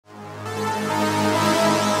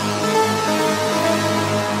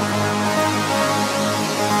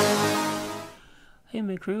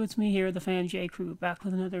Crew. It's me here, the Fan J Crew, back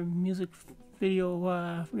with another music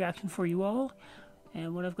video reaction for you all.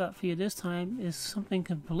 And what I've got for you this time is something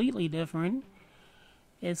completely different.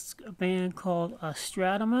 It's a band called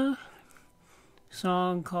Asterism,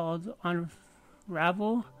 song called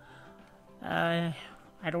Unravel. I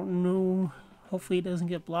don't know. Hopefully it doesn't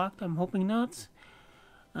get blocked. I'm hoping not.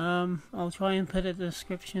 I'll try and put a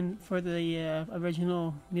description for the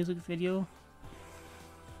original music video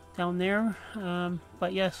down there.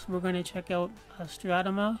 But yes, we're going to check out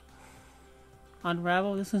Asterism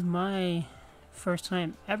Unravel. This is my first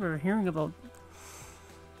time ever hearing about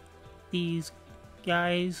these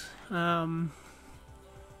guys. How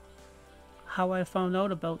I found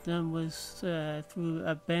out about them was through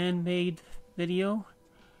a Bandmade video.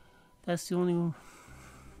 That's the only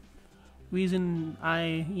reason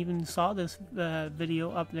I even saw this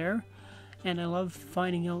video up there, and I love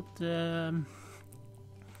finding out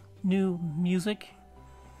new music.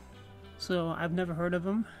 So I've never heard of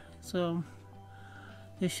them, so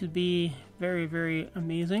this should be very, very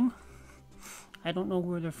amazing. I don't know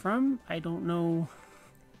where they're from. I don't know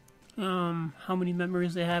how many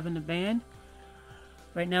members they have in the band.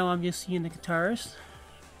 Right now I'm just seeing the guitarist,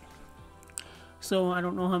 so I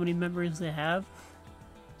don't know how many members they have.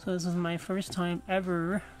 So this is my first time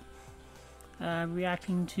ever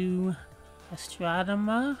reacting to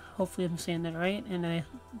Asterism. Hopefully I'm saying that right, and I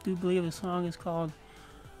do believe the song is called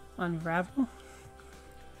Unravel.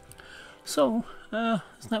 So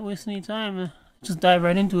let's not waste any time, just dive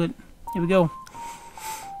right into it. Here we go.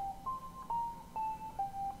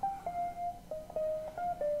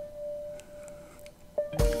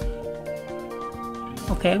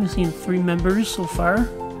 Okay, I've seen 3 members so far.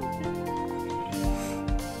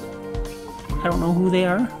 I don't know who they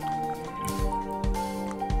are.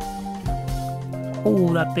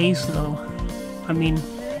 Oh, that bass though. I mean,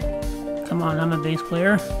 come on, I'm a bass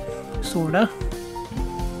player. Sorta.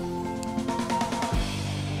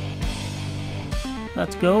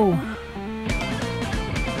 Let's go.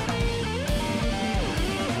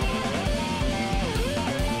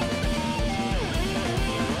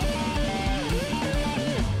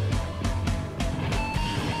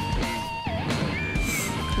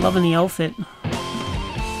 Loving the outfit.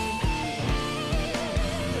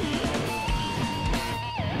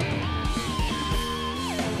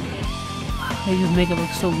 They just make it look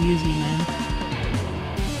so easy, man.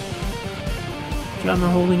 Drummer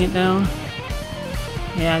holding it down.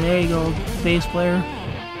 Yeah, there you go, bass player.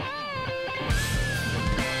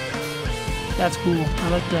 That's cool. I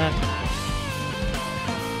like that.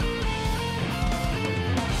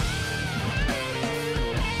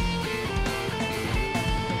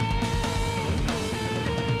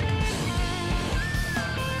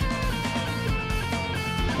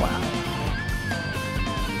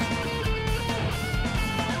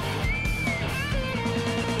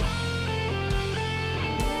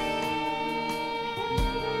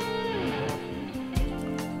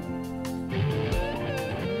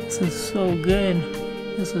 This is so good.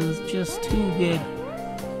 This is just too good.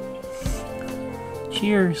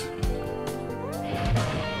 Cheers.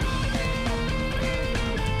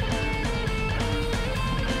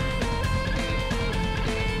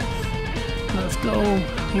 Let's go.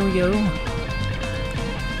 Here we go.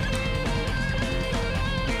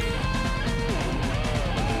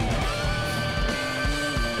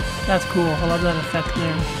 That's cool. I love that effect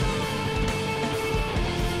there.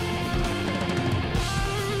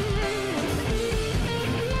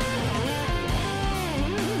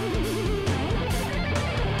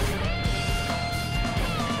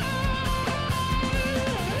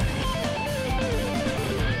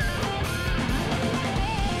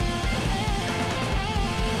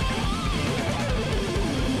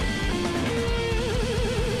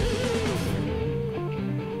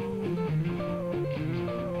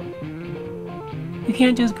 You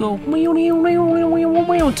can't just go to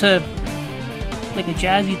like a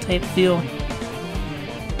jazzy type feel.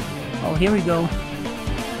 Oh, here we go.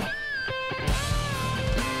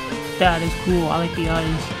 That is cool. I like the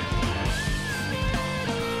eyes.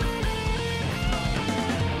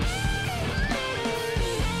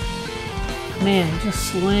 Man,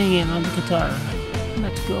 just slinging on the guitar.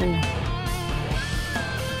 Let's go.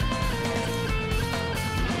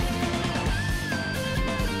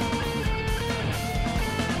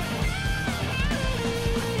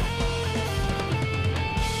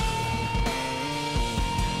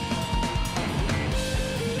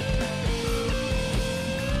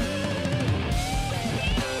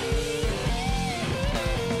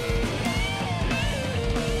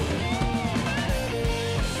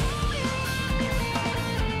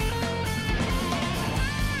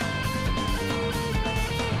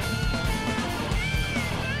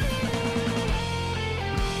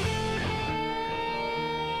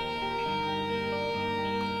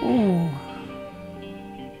 Oh.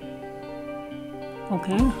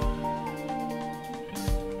 Okay.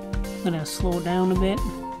 Gonna slow down a bit.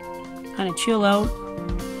 Kind of chill out.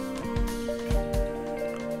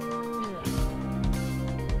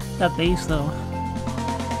 That bass though.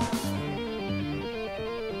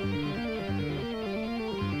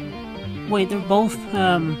 Wait, they're both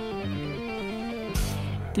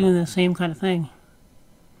doing the same kind of thing.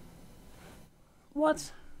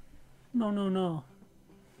 What? No, no, no.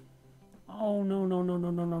 Oh, no, no, no, no,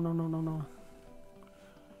 no, no, no, no, no, no.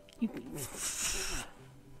 You...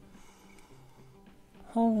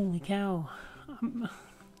 Holy cow.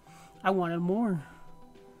 I wanted more.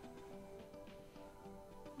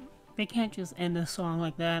 They can't just end a song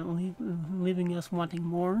like that, leaving us wanting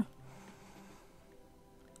more.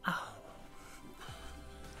 Ow.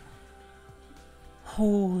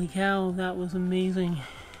 Holy cow, that was amazing.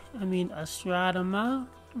 I mean, Asterism.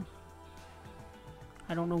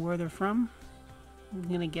 I don't know where they're from. I'm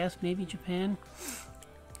gonna guess maybe Japan.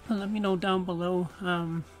 Let me know down below.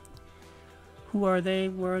 Who are they?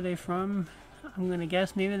 Where are they from? I'm gonna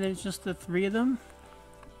guess maybe there's just the 3 of them.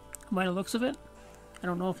 By the looks of it. I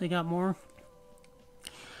don't know if they got more.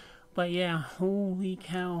 But yeah, holy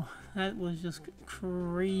cow. That was just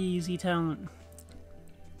crazy talent.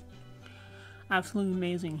 Absolutely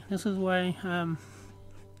amazing. This is why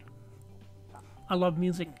I love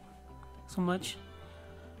music so much.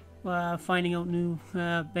 Finding out new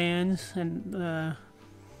bands and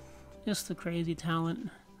just the crazy talent.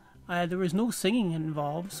 There was no singing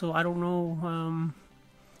involved, so I don't know.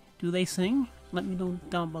 Do they sing? Let me know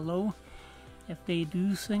down below if they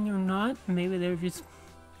do sing or not. Maybe they're just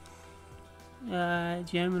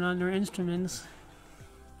jamming on their instruments.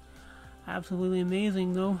 Absolutely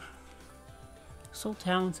amazing though. So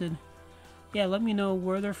talented. Yeah, let me know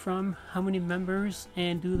where they're from, how many members,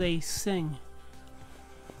 and do they sing?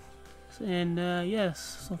 And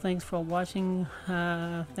yes, so thanks for watching.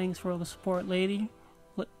 Thanks for all the support, ladies,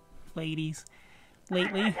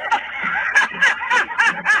 lately.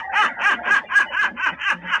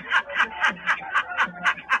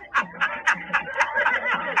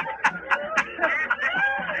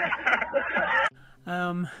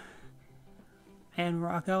 And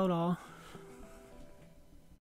rock out all.